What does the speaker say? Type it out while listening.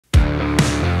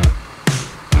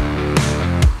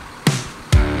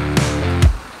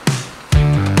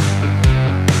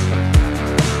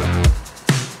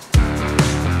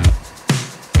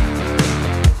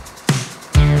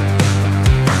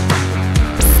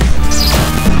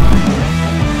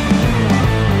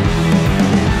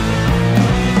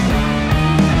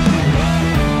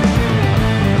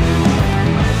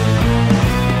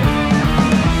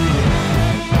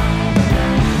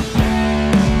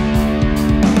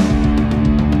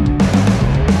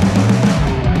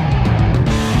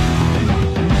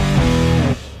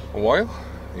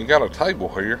got a table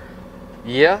here.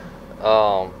 Yeah.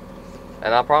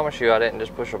 And I promise you, I didn't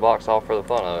just push a box off for the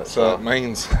fun of it. So that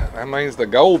means the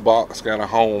gold box got a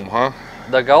home, huh?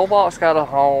 The gold box got a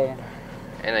home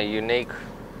in a unique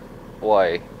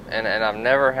way, and I've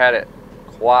never had it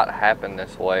quite happen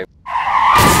this way.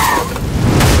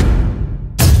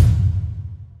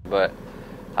 But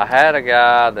I had a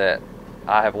guy that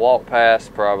I have walked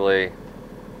past probably.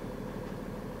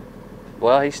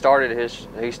 Well, he started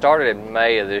in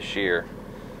May of this year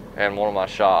in one of my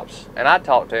shops, and I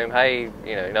talked to him. Hey,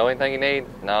 you know anything you need?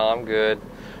 No, I'm good.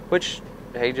 Which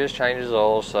he just changes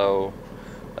oil, so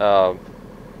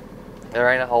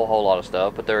there ain't a whole lot of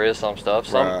stuff, but there is some stuff.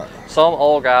 Some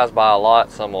oil guys buy a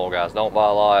lot, some oil guys don't buy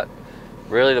a lot.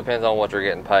 Really depends on what you're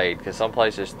getting paid, because some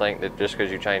places think that just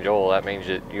because you change oil, that means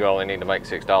you only need to make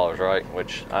 $6, right?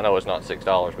 Which I know it's not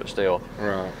 $6, but still.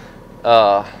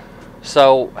 Right.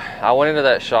 So I went into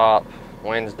that shop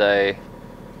Wednesday,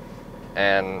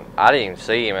 and I didn't even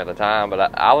see him at the time,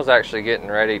 but I was actually getting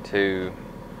ready to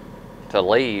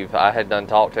leave. I had done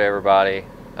talked to everybody,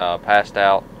 passed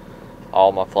out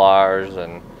all my flyers,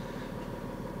 and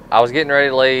I was getting ready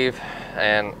to leave,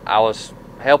 and I was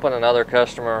helping another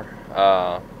customer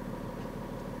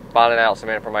finding out some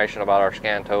information about our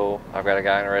scan tool. I've got a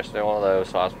guy interested in one of those,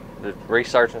 so I was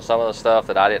researching some of the stuff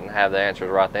that I didn't have the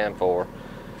answers right then for.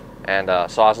 And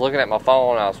so I was looking at my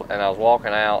phone, and I was walking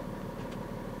out,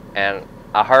 and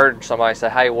I heard somebody say,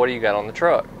 "Hey, what do you got on the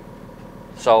truck?"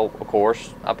 So of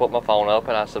course I put my phone up,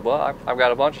 and I said, "Well, I've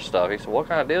got a bunch of stuff." He said, "What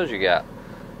kind of deals you got?"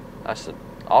 I said,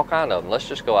 "All kind of them. Let's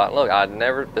just go out and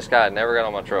look." This guy had never got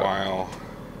on my truck. Wow.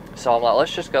 So I'm like,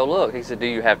 "Let's just go look." He said, "Do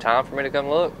you have time for me to come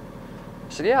look?"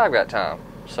 I said, "Yeah, I've got time."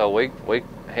 So him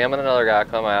and another guy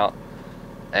come out,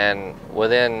 and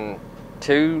within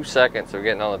 2 seconds of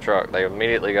getting on the truck, they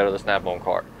immediately go to the snap-on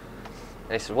cart.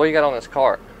 And he said, "What you got on this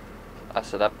cart?" I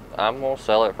said, "I'm gonna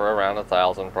sell it for around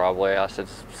 $1,000 probably." I said,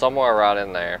 "Somewhere right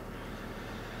in there.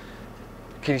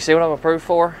 Can you see what I'm approved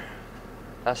for?"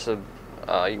 I said,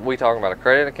 "We talking about a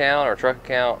credit account or a truck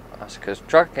account?" I said, "Because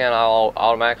truck account, I'll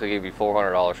automatically give you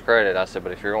 $400 credit." I said,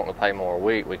 "But if you're wanting to pay more a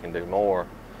week, we can do more."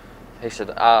 He said,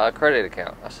 "A credit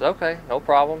account." I said, "Okay, no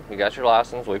problem. You got your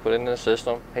license. We put it in the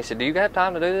system." He said, "Do you have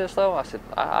time to do this though?" I said,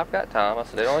 "I've got time." I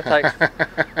said, "It only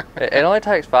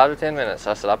takes 5 to 10 minutes."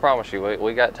 I said, "I promise you,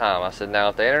 we got time." I said, "Now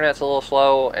if the internet's a little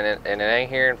slow and it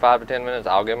ain't here in 5 to 10 minutes,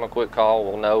 I'll give him a quick call.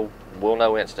 We'll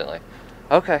know instantly."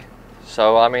 Okay.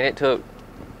 So I mean, it took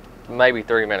maybe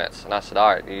 3 minutes, and I said,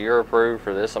 "All right, you're approved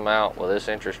for this amount with this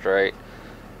interest rate."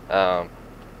 And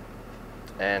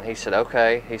he said,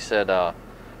 "Okay." He said,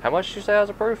 "How much did you say I was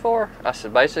approved for?" I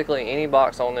said, "Basically any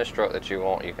box on this truck that you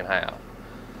want, you can have."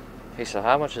 He said,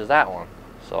 "How much is that one?"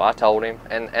 So I told him,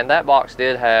 and that box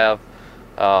did have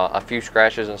a few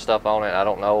scratches and stuff on it. I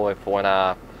don't know if when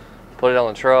I put it on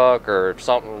the truck or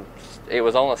something, it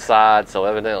was on the side, so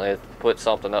evidently it put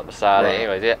something up beside it.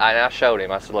 Anyways, I showed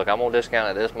him. I said, "Look, I'm going to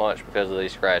discount it this much because of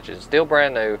these scratches. It's still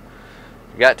brand new.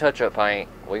 You got touch-up paint.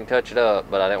 We can touch it up,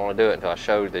 but I didn't want to do it until I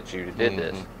showed that you did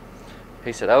this."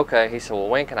 He said, "Okay." He said, "Well,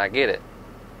 when can I get it?"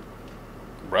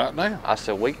 Right now. I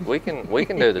said, we can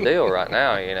do the deal right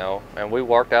now, and we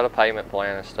worked out a payment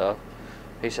plan and stuff."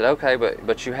 He said, "Okay,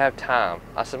 but you have time."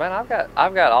 I said, "Man, I've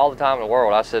got all the time in the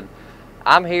world." I said,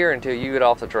 "I'm here until you get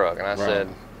off the truck." And I said,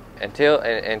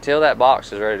 until that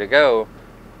box is ready to go,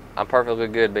 I'm perfectly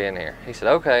good being here." He said,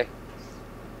 "Okay."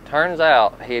 Turns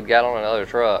out he had got on another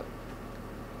truck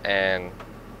and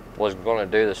was going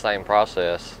to do the same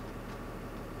process.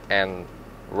 And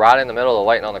right in the middle of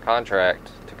waiting on the contract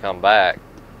to come back,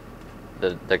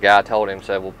 the guy told him,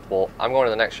 said, well, I'm going to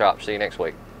the next shop. See you next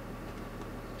week."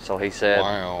 So he said,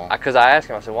 "Wow." Because I asked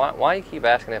him, I said, why do you keep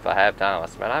asking if I have time? I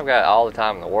said, "Man, I've got all the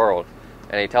time in the world."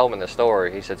 And he told me the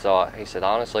story. He said,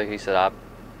 "Honestly," he said,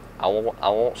 I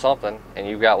want something, and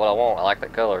you got what I want. I like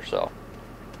that color." So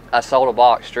I sold a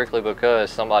box strictly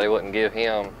because somebody wouldn't give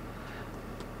him.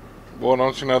 Well,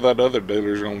 don't you know that other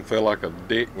dealer's going to feel like a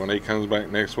dick when he comes back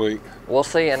next week? Well,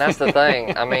 see, and that's the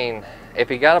thing. I mean, if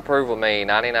he got approved with me,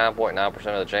 99.9% of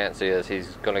the chance is he's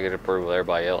going to get approved with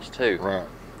everybody else too. Right.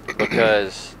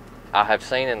 Because I have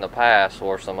seen in the past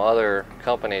where some other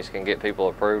companies can get people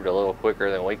approved a little quicker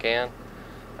than we can,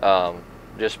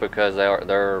 just because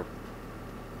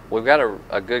we've got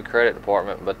a good credit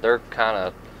department, but they're kind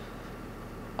of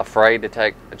afraid to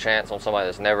take a chance on somebody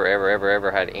that's never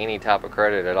ever had any type of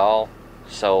credit at all.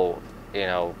 So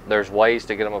there's ways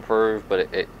to get them approved, but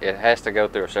it has to go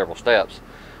through several steps.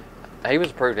 He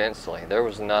was approved instantly. There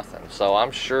was nothing. So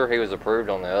I'm sure he was approved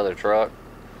on the other truck.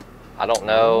 I don't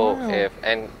know if,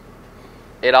 and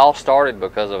it all started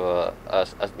because of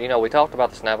you know, we talked about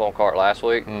the Snap-on cart last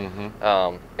week.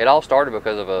 It all started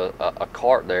because of a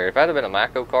cart there. If it had been a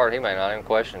Matco cart, he may not even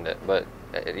questioned it. But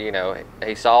you know,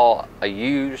 he saw a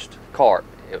used cart.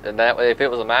 If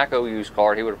it was a Matco used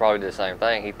cart, he would have probably did the same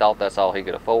thing. He thought that's all he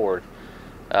could afford.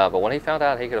 But when he found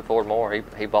out he could afford more,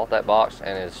 he bought that box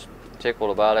and is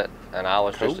tickled about it. And I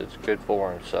was just as good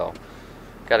for him. So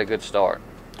got a good start.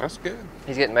 That's good.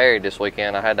 He's getting married this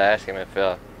weekend. I had to ask him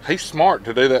if he's smart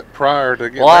to do that prior to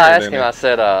getting well, married. I asked him, I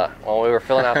said, when we were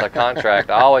filling out the contract,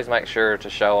 I always make sure to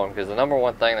show him, because the number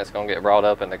one thing that's going to get brought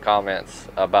up in the comments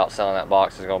about selling that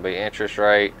box is going to be interest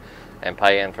rate and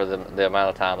paying for the amount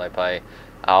of time they pay.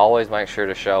 I always make sure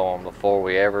to show him before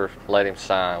we ever let him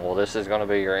sign, well, this is going to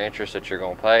be your interest that you're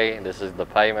going to pay, this is the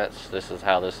payments, this is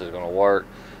how this is going to work.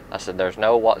 I said, there's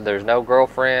no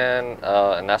girlfriend,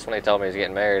 and that's when he told me he's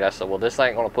getting married. I said, well, this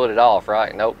ain't going to put it off,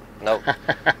 right? Nope.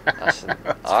 I said,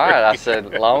 all right. I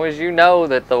said, as long as you know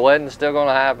that the wedding's still going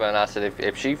to happen. I said,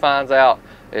 if she finds out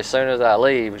as soon as I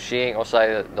leave, she ain't going to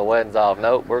say that the wedding's off.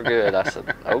 Nope, we're good. I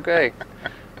said, okay.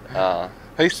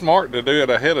 He's smart to do it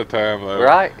ahead of time, though.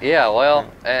 Right? Yeah,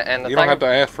 well, and you don't have to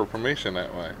ask for permission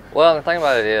that way. Well, the thing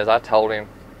about it is, I told him,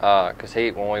 because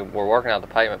when we were working out the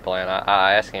payment plan,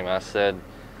 I asked him, I said,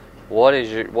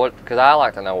 because I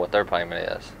like to know what their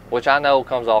payment is, which I know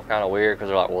comes off kind of weird because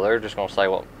they're like, well, they're just going to say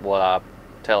what I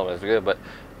tell them is good. But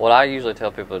what I usually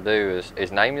tell people to do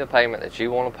is name the payment that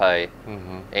you want to pay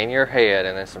in your head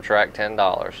and then subtract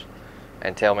 $10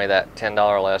 and tell me that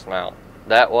 $10 less amount.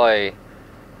 That way,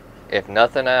 if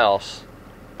nothing else,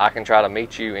 I can try to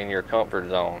meet you in your comfort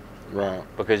zone. Right.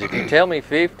 Because if you tell me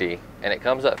 50 and it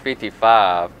comes up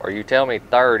 55, or you tell me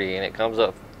 30 and it comes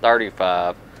up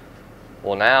 35,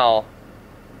 well, now,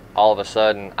 all of a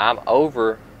sudden, I'm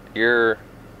over your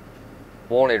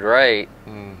wanted rate,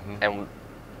 and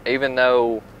even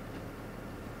though,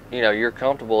 you know, you're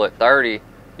comfortable at 30,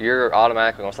 you're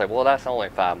automatically going to say, well, that's only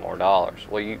 $5 more.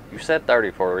 Well, you said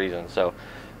 30 for a reason. So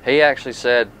he actually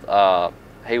said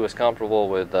he was comfortable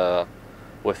with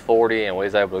 40, and we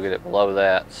was able to get it below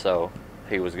that, so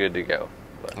he was good to go.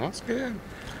 But that's good.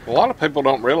 A lot of people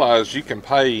don't realize you can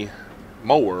pay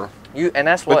more.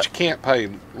 But you can't pay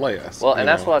less. Well, and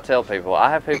that's what I tell people. I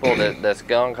have people that's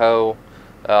gung-ho.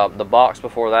 The box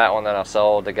before that one that I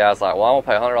sold, the guy's like, well, I'm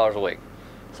going to pay $100 a week.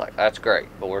 It's like, that's great,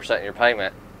 but we're setting your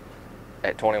payment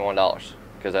at $21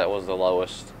 because that was the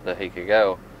lowest that he could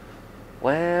go.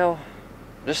 Well,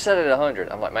 just set it at 100.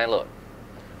 I'm like, man, look,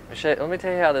 let me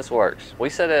tell you how this works. We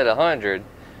set it at 100,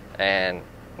 and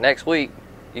next week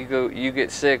you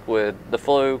get sick with the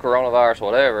flu, coronavirus,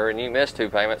 whatever, and you miss 2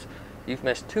 payments. You've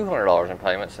missed $200 in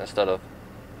payments instead of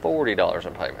 $40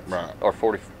 in payments, right? Or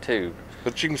 42.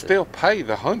 But you can still pay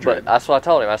the 100. But that's what I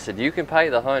told him. I said, you can pay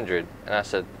the 100, and I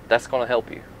said that's going to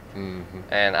help you.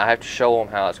 And I have to show them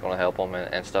how it's going to help them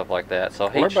and stuff like that. So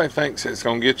everybody thinks it's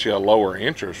going to get you a lower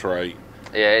interest rate.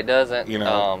 Yeah, it doesn't. You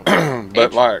know,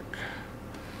 but like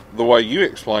the way you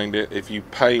explained it, if you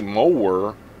pay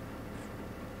more,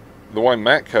 the way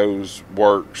Matco's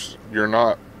works, you're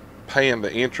not paying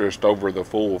the interest over the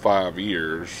full 5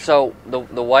 years. So the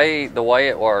way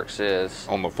it works is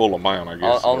on the full amount, I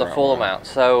guess. On the full amount.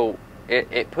 So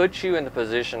it puts you in the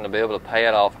position to be able to pay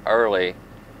it off early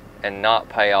and not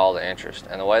pay all the interest.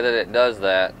 And the way that it does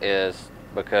that is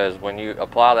because when you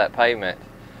apply that payment,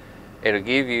 it'll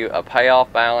give you a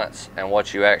payoff balance and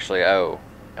what you actually owe.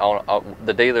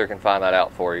 The dealer can find that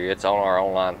out for you. It's on our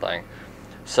online thing.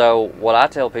 So what I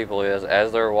tell people is,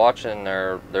 as they're watching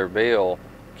their bill,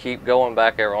 keep going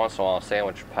back every once in a while and seeing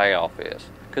what your payoff is,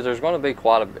 because there's going to be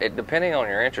depending on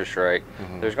your interest rate,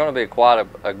 there's going to be quite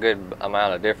a good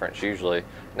amount of difference usually.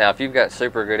 Now, if you've got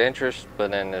super good interest,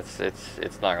 but then it's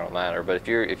not going to matter. But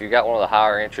if you got one of the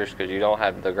higher interests because you don't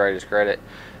have the greatest credit,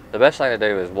 the best thing to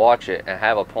do is watch it and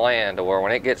have a plan to where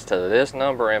when it gets to this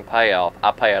number in payoff,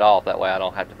 I pay it off. That way I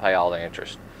don't have to pay all the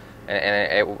interest.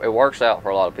 And it works out for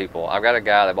a lot of people. I've got a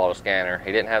guy that bought a scanner.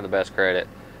 He didn't have the best credit,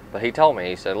 but he told me,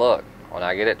 he said, look, when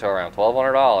I get it to around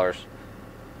 $1,200,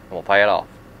 I'm going to pay it off.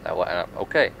 That way,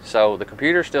 okay. So the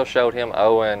computer still showed him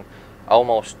owing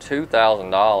almost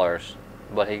 $2,000,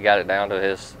 but he got it down to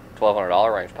his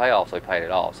 $1,200 range payoff, so he paid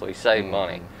it off. So he saved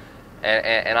money.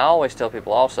 And I always tell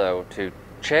people also to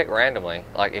check randomly.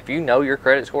 Like, if you know your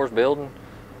credit score is building,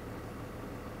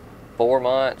 4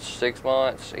 months, 6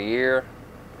 months, a year,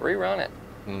 rerun it.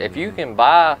 If you can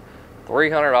buy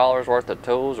 $300 worth of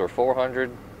tools or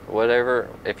 $400, whatever,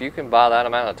 if you can buy that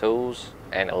amount of tools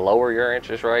and lower your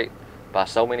interest rate by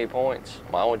so many points,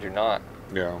 why would you not?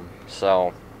 Yeah.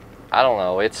 So, I don't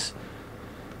know.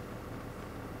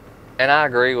 And I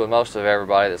agree with most of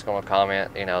everybody that's going to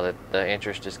comment, you know, that the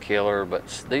interest is killer,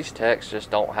 but these techs just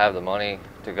don't have the money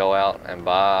to go out and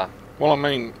buy. Well, I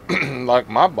mean, like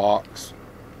my box,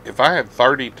 if I had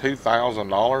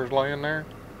 $32,000 laying there,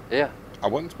 yeah, I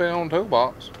wouldn't spend it on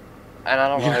Toolbox. And I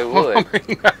don't know who would.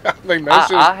 I mean,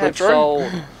 that's just the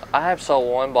truth. I have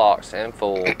sold one box in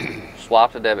full,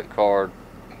 swapped a debit card,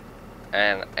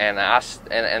 and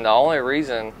the only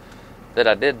reason that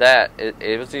I did that,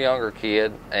 it was a younger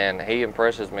kid, and he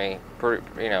impresses me pretty,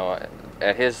 you know,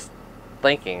 at his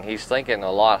thinking. He's thinking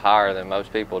a lot higher than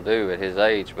most people do at his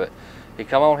age. But he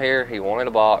come on here, he wanted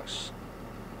a box.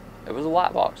 It was a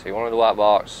white box. He wanted the white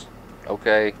box.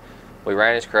 Okay, we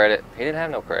ran his credit. He didn't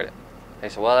have no credit. He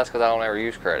said, well, that's because I don't ever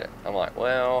use credit. I'm like,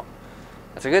 well,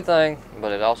 that's a good thing,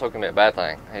 but it also can be a bad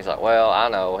thing. He's like, well, I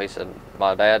know. He said,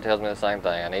 my dad tells me the same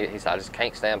thing. He said, I just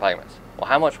can't stand payments. Well,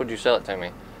 how much would you sell it to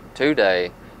me?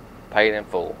 Today, paid in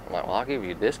full. I'm like, well, I'll give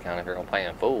you a discount if you're going to pay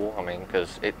in full. I mean,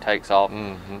 because it takes off.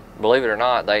 Believe it or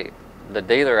not, the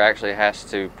dealer actually has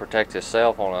to protect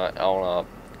himself on a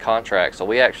contract. So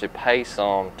we actually pay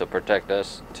some to protect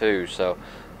us too. So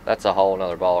that's a whole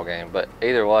nother ball game. But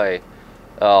either way,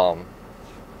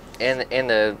 in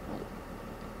the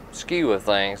skew of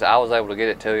things, I was able to get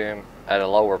it to him at a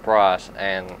lower price,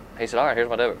 and he said, all right, here's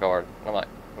my debit card. I'm like,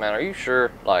 man, are you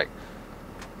sure? Like,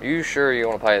 are you sure you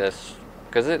want to pay this?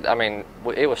 Because I mean,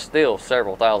 it was still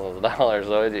several thousands of dollars.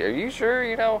 So are you sure?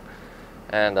 You know?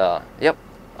 And yep,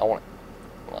 I want it.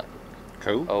 I'm like,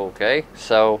 cool. Okay,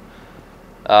 so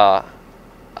I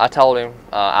told him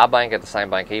I bank at the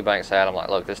same bank he banks at. I'm like,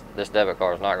 look, this debit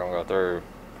card is not going to go through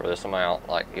for this amount.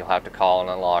 Like, you'll have to call and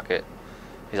unlock it.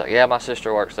 He's like, yeah, my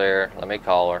sister works there. Let me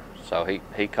call her. So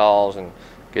he calls and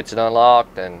gets it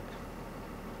unlocked, and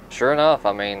sure enough,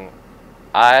 I mean,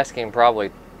 I asked him probably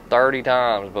 30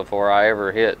 times before I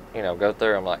ever hit, you know, go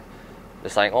through. I'm like,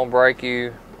 this ain't gonna break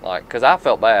you. Like, because I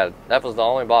felt bad. That was the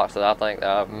only box that I think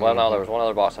that well, no, there was one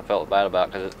other box I felt bad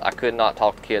about, because I could not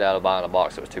talk the kid out of buying a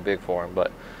box that was too big for him.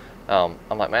 But I'm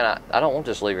like, man, I don't want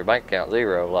to just leave your bank account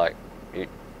zero. Like,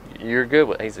 you're good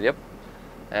with it. He said, yep.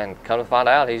 And come to find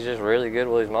out, he's just really good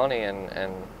with his money, and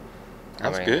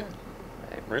that's good.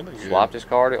 Really good. Swapped his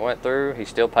card, it went through. He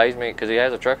still pays me, because he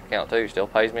has a truck account too. He still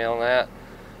pays me on that.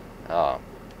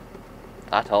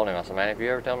 I told him, I said, man, if you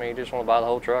ever tell me you just want to buy the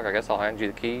whole truck, I guess I'll hand you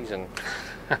the keys. And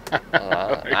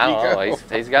I don't know.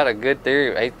 He's got a good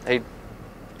theory.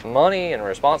 Money and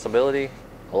responsibility,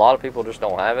 a lot of people just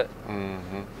don't have it.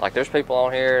 Like, there's people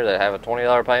on here that have a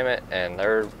 $20 payment, and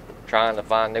they're trying to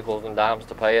find nickels and dimes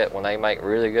to pay it when they make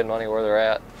really good money where they're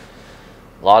at.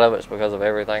 A lot of it's because of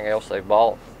everything else they've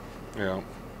bought. Yeah.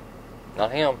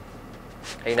 Not him.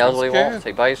 He knows what he wants.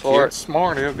 He pays for it. He's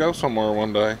smart. He'll go somewhere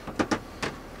one day.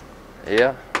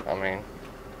 Yeah, I mean,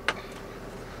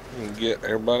 you can get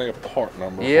everybody a part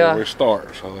number before we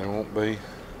start, so they won't be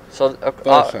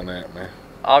fussing at me.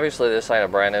 Obviously, this ain't a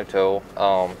brand new tool,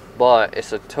 but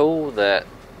it's a tool that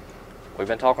we've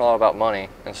been talking a lot about money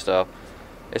and stuff.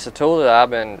 It's a tool that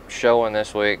I've been showing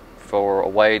this week for a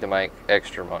way to make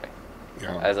extra money.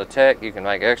 Yeah. As a tech, you can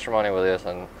make extra money with this,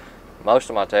 and most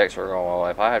of my techs are going, well,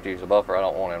 if I have to use a buffer, I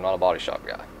don't want it. I'm not a body shop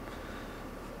guy.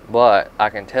 But I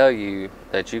can tell you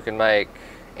that you can make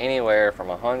anywhere from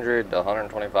 $100 to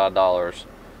 $125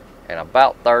 in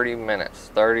about 30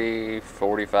 minutes,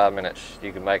 45 minutes.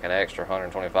 You can make an extra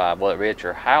 $125, whether it be at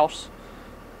your house,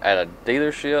 at a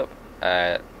dealership,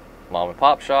 at mom and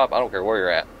pop shop. I don't care where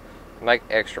you're at. Make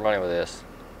extra money with this,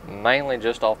 mainly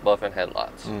just off buffing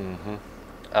headlights.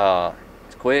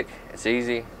 It's quick, it's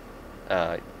easy.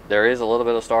 There is a little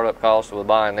bit of startup cost with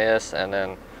buying this, and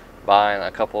then buying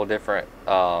a couple of different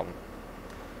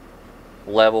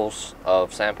levels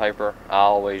of sandpaper. I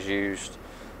always used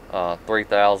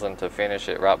 3000 to finish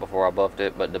it right before I buffed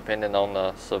it, but depending on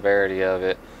the severity of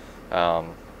it,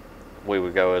 we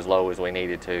would go as low as we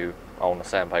needed to on the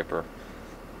sandpaper.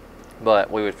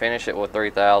 But we would finish it with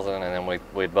 3000, and then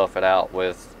we'd buff it out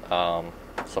with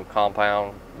some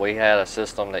compound. We had a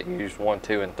system that used 1,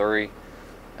 2, and 3.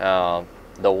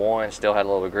 The 1 still had a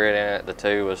little bit of grit in it. The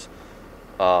 2 was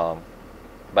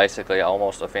basically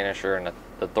almost a finisher, and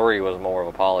the 3 was more of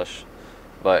a polish.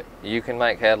 But you can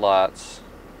make headlights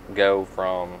go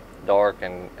from dark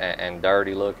and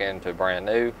dirty looking to brand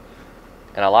new,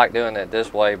 and I like doing it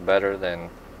this way better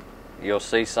than you'll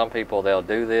see some people. They'll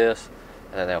do this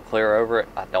and then they'll clear over it.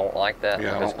 I don't like that.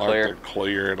 Yeah, I don't like to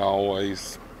clear. It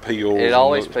always peels. It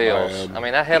always peels. Bad. I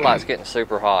mean, that headlight's getting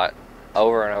super hot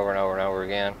over and over and over and over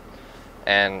again.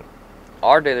 And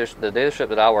our dealers, the dealership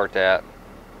that I worked at,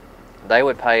 they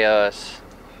would pay us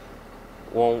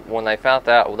when they found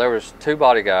out. Well, there was 2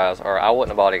 body guys, or I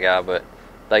wasn't a body guy, but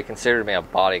they considered me a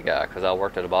body guy because I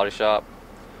worked at a body shop.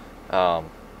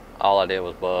 All I did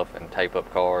was buff and tape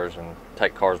up cars and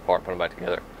take cars apart and put them back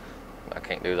together. I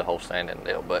can't do the whole sanding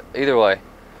deal, but either way,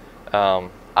 I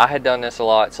had done this a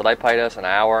lot, so they paid us an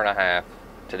hour and a half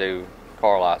to do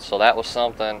car lights. So that was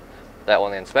something that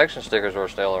when the inspection stickers were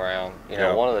still around, you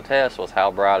know, one of the tests was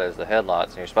how bright is the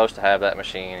headlights, and you're supposed to have that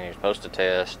machine and you're supposed to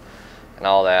test and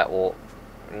all that. Well,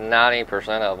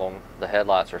 90% of them, the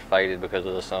headlights are faded because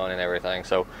of the sun and everything,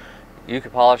 so you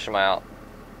could polish them out.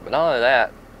 But not only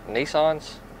that,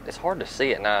 Nissans, it's hard to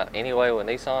see at night anyway with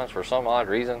Nissans for some odd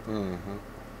reason.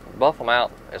 Buff them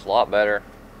out, it's a lot better.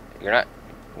 You're not,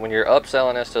 when you're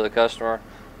upselling this to the customer,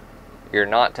 you're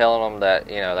not telling them that,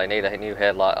 you know, they need a new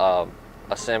headlight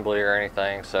assembly or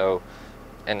anything. So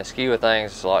in the scheme of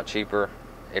things, it's a lot cheaper.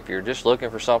 If you're just looking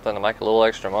for something to make a little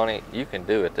extra money, you can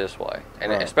do it this way,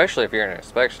 and especially if you're in an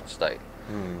inspection state.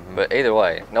 But either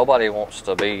way, nobody wants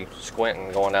to be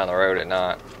squinting going down the road at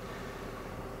night.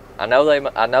 I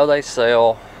know they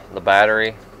sell the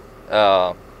battery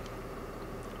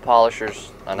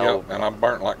polishers. I know. Yep, and I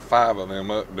burnt like 5 of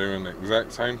them up doing the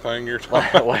exact same thing you're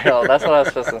talking about. Well, that's what I was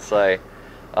supposed to say.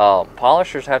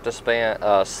 Polishers have to spin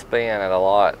at a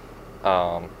lot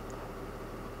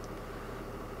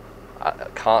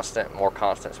more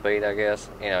constant speed, I guess.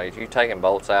 You know, if you're taking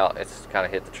bolts out, it's kind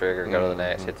of hit the trigger, go to the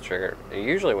next, hit the trigger.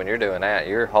 Usually when you're doing that,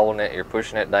 you're holding it, you're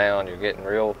pushing it down, you're getting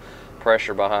real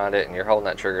pressure behind it, and you're holding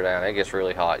that trigger down. It gets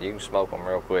really hot. You can smoke them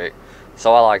real quick.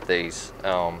 So I like these.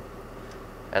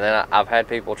 And then I've had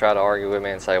people try to argue with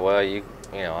me and say, well, you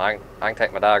know, I can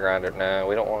take my die grinder. No,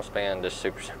 we don't want to spin just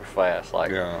super fast.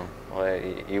 Like, well,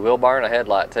 you will burn a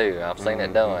headlight too. I've seen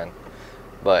it done.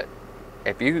 But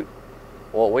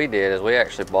what we did is we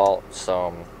actually bought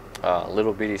some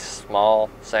little bitty small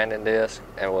sanding discs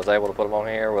and was able to put them on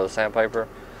here with a sandpaper.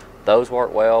 Those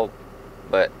work well,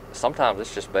 but sometimes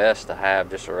it's just best to have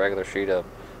just a regular sheet of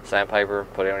sandpaper,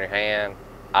 put it on your hand.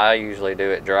 I usually do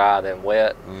it dry, then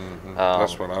wet.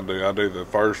 That's what I do. I do the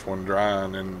first one dry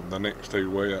and then the next 2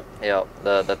 wet. Yep.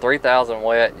 The 3000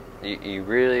 wet, you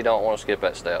really don't want to skip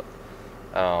that step.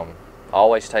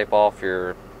 Always tape off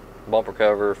your bumper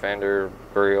cover, fender,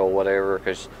 grill, whatever,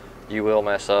 because you will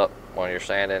mess up when you're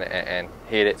sanding and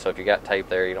hit it. So if you got tape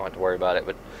there, you don't have to worry about it.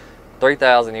 But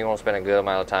 3000, you want to spend a good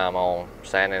amount of time on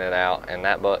sanding it out, and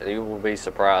you will be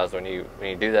surprised when you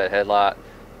do that headlight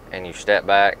and you step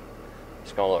back.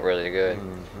 It's going to look really good.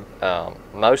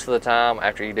 Most of the time,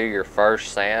 after you do your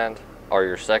first sand or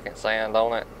your second sand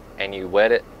on it and you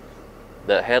wet it,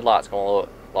 the headlight's going to look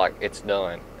like it's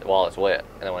done while it's wet.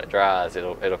 And then when it dries,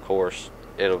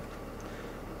 it'll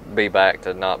be back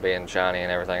to not being shiny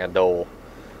and everything, a dull.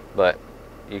 But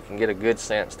you can get a good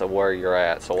sense to where you're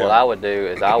at. So what I would do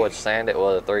is I would sand it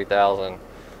with a 3000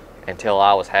 until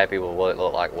I was happy with what it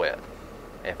looked like wet.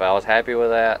 If I was happy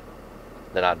with that,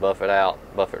 then I'd buff it out,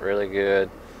 buff it really good,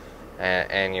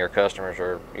 and your customers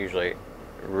are usually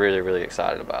really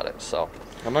excited about it. So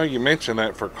I know you mentioned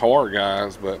that for car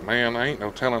guys, but man, I ain't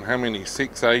no telling how many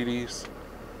 680s,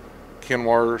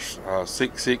 Kenworths,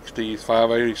 660s,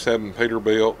 587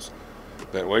 Peterbilts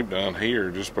that we've done here,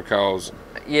 just because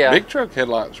big truck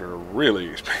headlights are really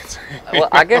expensive. Well,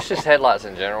 I guess just headlights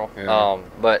in general.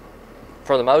 But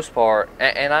for the most part,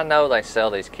 and I know they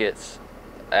sell these kits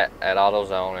at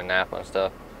AutoZone and Napa and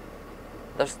stuff.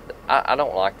 I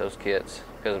don't like those kits,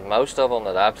 because most of them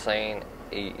that I've seen,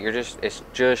 it's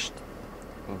just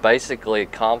basically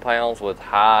compounds with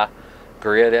high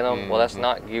grit in them. Well, that's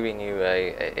not giving you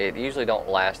it usually don't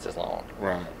last as long.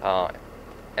 Right.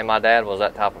 And my dad was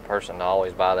that type of person to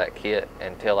always buy that kit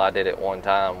until I did it one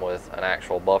time with an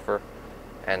actual buffer,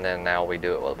 and then now we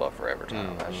do it with a buffer every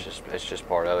time. It's just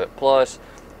part of it. Plus,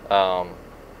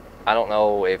 I don't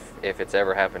know if it's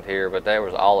ever happened here, but there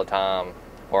was all the time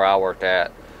where I worked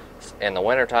at, in the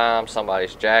wintertime,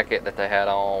 somebody's jacket that they had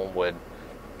on would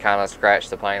kind of scratch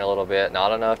the paint a little bit.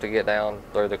 Not enough to get down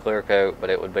through the clear coat, but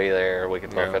it would be there. We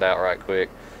could buff it out right quick.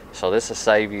 So this will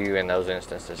save you in those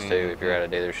instances too if you're at a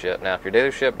dealership. Now, if your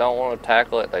dealership don't want to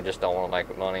tackle it, they just don't want to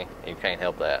make money, you can't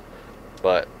help that.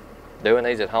 But doing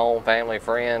these at home, family,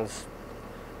 friends,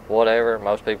 whatever,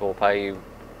 most people will pay you,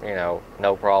 you know,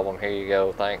 no problem. Here you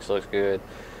go. Thanks. Looks good.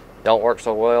 Don't work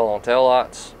so well on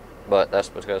taillights, but that's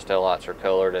because taillights are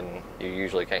colored and you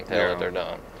usually can't tell that they're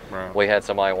done. Right. We had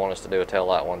somebody want us to do a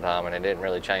taillight one time, and it didn't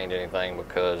really change anything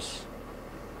because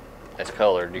it's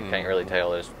colored. You can't really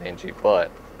tell it's dingy,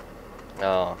 but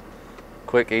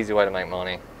quick, easy way to make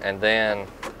money. And then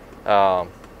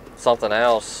something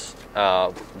else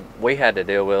we had to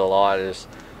deal with a lot is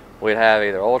we'd have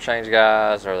either oil change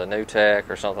guys or the new tech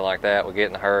or something like that. We'd get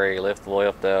in a hurry, lift the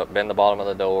lift up, bend the bottom of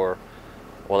the door.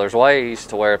 Well, there's ways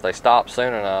to where if they stop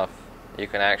soon enough, you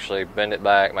can actually bend it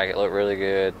back, make it look really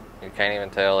good. You can't even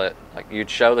tell it. Like, you'd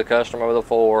show the customer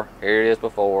before, here it is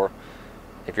before.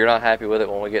 If you're not happy with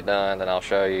it when we get done, then I'll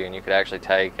show you, and you could actually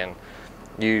take and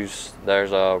use,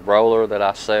 there's a roller that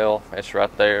I sell. It's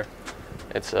right there.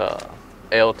 It's a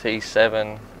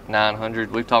LT7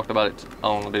 900. We've talked about it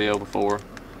on the video before.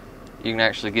 You can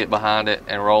actually get behind it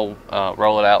and roll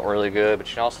it out really good, but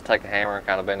you can also take a hammer and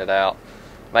kind of bend it out,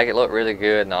 make it look really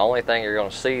good. And the only thing you're going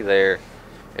to see there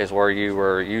is where you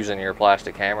were using your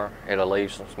plastic hammer. It'll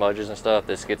leave some smudges and stuff.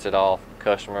 This gets it off.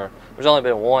 Customer, there's only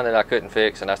been one that I couldn't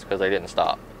fix, and that's because they didn't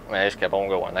stop. I mean, they just kept on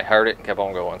going. They heard it and kept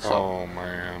on going. So, oh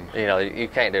man, you know, you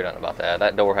can't do nothing about that.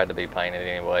 That door had to be painted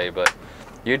anyway. But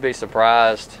you'd be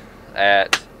surprised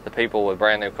at the people with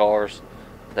brand new cars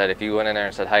that if you went in there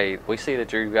and said, "Hey, we see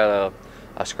that you've got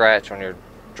a scratch on your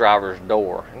driver's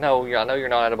door." No, I know you're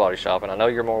not at a body shop, and I know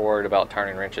you're more worried about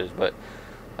turning wrenches, but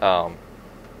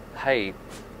hey,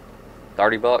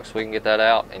 $30, we can get that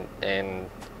out in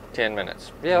 10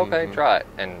 minutes. Yeah, okay, try it.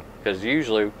 And because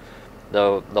usually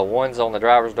the ones on the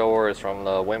driver's door is from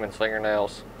the women's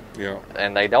fingernails. Yeah.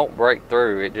 And they don't break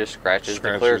through. It just scratches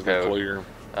the clear coat.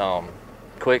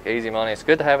 Quick, easy money. It's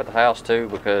good to have at the house too,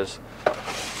 because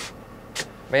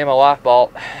me and my wife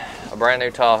bought a brand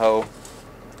new Tahoe.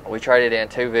 We traded in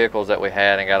 2 vehicles that we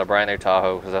had and got a brand new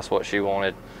Tahoe because that's what she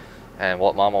wanted, and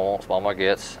what Mama wants, Mama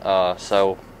gets.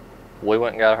 So we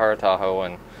went and got her a Tahoe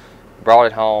and brought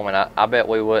it home, and I bet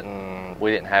we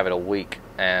didn't have it a week.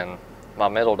 And my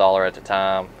middle dollar at the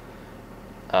time,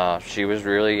 she was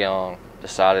really young,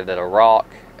 decided that a rock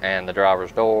and the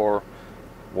driver's door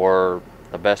were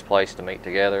the best place to meet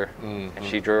together. And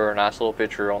she drew her a nice little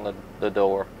picture on the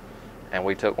door, and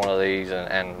we took one of these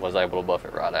and was able to buff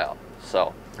it right out.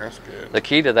 So that's good. The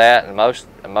key to that, and most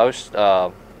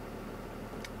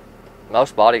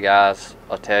body guys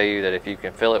will tell you that if you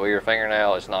can feel it with your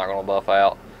fingernail, it's not going to buff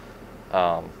out.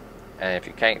 And if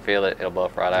you can't feel it, it'll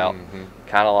buff right out.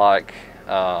 Kind of like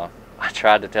I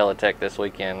tried to tell a tech this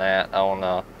weekend that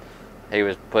he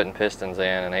was putting pistons in,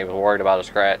 and he was worried about a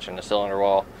scratch in the cylinder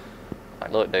wall.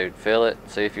 Like, look, dude, feel it.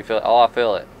 See if you feel it. Oh, I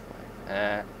feel it.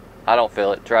 I don't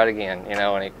feel it. Try it again. You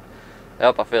know, and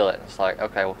I feel it. It's like,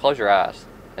 okay, well, close your eyes.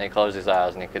 And he closed his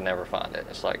eyes, and he could never find it.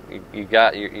 It's like you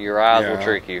got your eyes will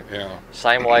trick you. Yeah.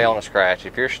 Same way on a scratch.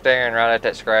 If you're staring right at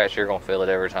that scratch, you're gonna feel it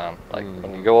every time. Like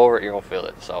when you go over it, you're gonna feel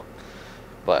it. So,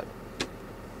 but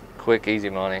quick, easy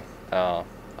money.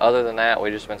 Other than that,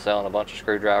 we've just been selling a bunch of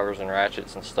screwdrivers and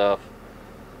ratchets and stuff.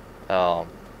 I'm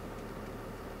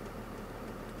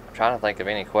trying to think of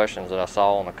any questions that I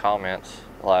saw in the comments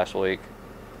last week.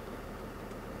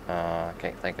 I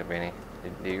can't think of any.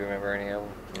 Do you remember any of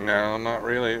them? No, not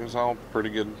really. It was all pretty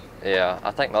good. Yeah, I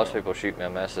think most people shoot me a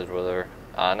message with her.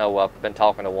 I know I've been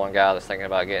talking to one guy that's thinking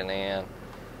about getting in,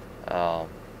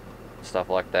 stuff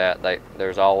like that.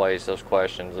 There's always those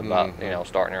questions about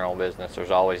starting your own business.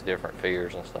 There's always different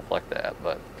fears and stuff like that.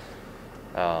 But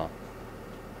I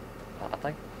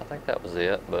think that was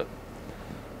it. But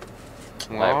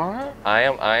right. I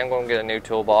am going to get a new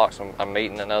toolbox. I'm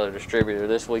meeting another distributor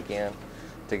this weekend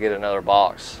to get another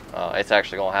box. It's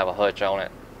actually going to have a hutch on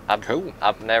it. Cool.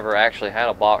 I've never actually had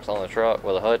a box on the truck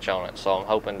with a hutch on it, so I'm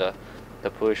hoping to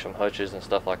push some hutches and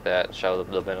stuff like that and show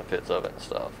the benefits of it and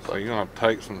stuff. So you're going to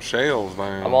take some shelves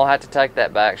down. I'm going to have to take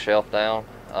that back shelf down.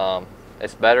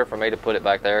 It's better for me to put it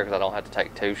back there because I don't have to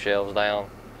take 2 shelves down.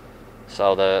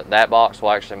 So that box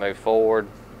will actually move forward.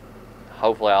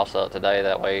 Hopefully I'll sell it today,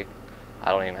 that way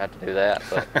I don't even have to do that.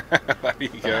 But there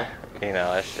you go. You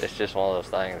know, it's just one of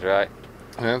those things, right?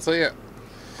 That's it.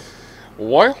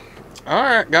 Well,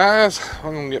 alright guys,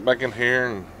 I'm going to get back in here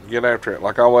and get after it.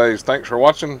 Like always, thanks for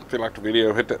watching. If you liked the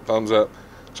video, hit that thumbs up.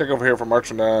 Check over here for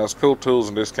merchandise. Cool tools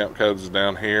and discount codes is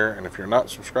down here. And if you're not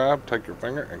subscribed, take your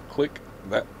finger and click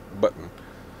that button.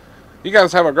 You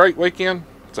guys have a great weekend.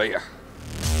 See ya.